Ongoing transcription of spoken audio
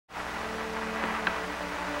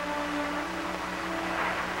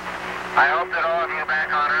I hope that all of you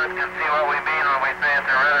back on Earth can see what we mean when we say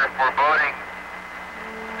it's a rather foreboding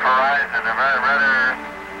horizon, a rather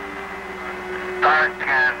dark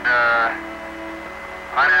and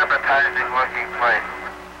unappetizing looking place.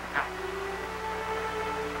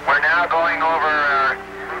 We're now going over,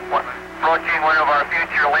 approaching one of our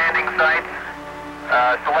future landing sites,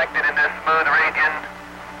 selected in this smooth region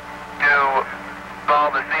to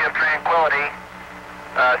call the Sea of Tranquility.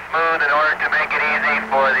 Smooth in order to make it easy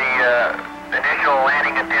for the initial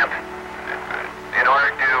landing attempts, in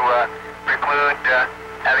order to preclude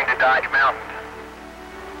having to dodge mountains.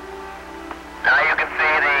 Now you can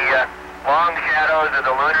see the long shadows of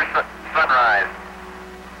the lunar sunrise.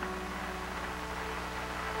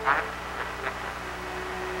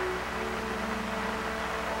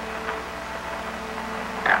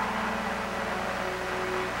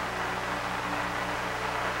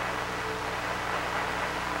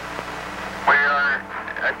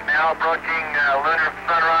 Now approaching lunar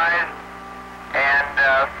sunrise, and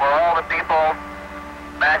for all the people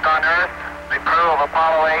back on Earth, the crew of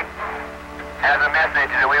Apollo 8 has a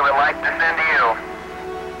message that we would like to send to you.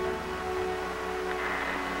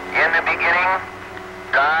 In the beginning,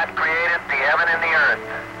 God created the heaven and the earth.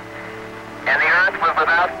 And the earth was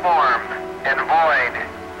without form and void,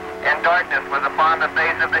 and darkness was upon the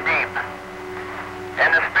face of the deep.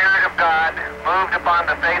 And the Spirit of God moved upon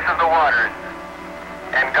the face of the waters.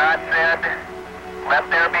 And God said, "Let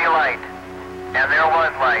there be light." And there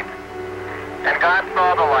was light. And God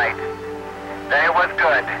saw the light, that it was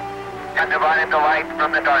good, and divided the light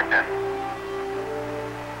from the darkness.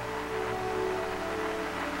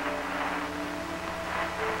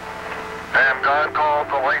 And God called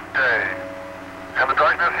the light day, and the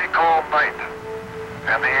darkness he called night,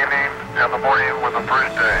 and the evening and the morning were the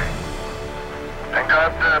first day. And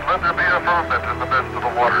God said, "Let there be a firmament in the midst of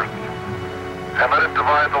the waters, and let it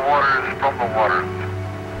divide the waters from the waters."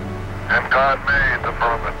 And God made the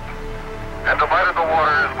firmament, and divided the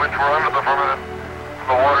waters which were under the firmament from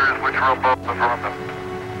the waters which were above the firmament.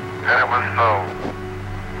 And it was so.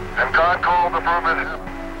 And God called the firmament heaven,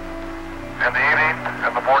 and the evening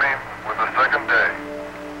and the morning were the second day.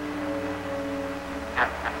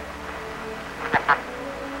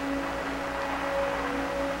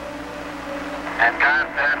 And God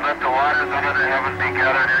said, "Let the waters under the heaven be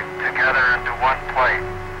gathered together into one place,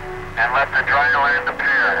 and let the dry land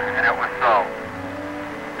appear." And it was so.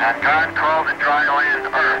 And God called the dry land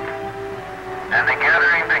earth, and the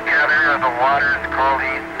gathering together of the waters called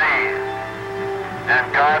he seas.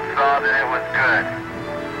 And God saw that it was good.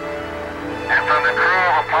 And from the crew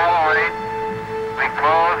of Apollo 8, we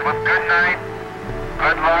close with good night,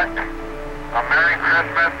 good luck, a Merry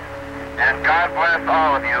Christmas, and God bless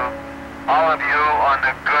all of you on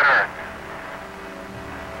the good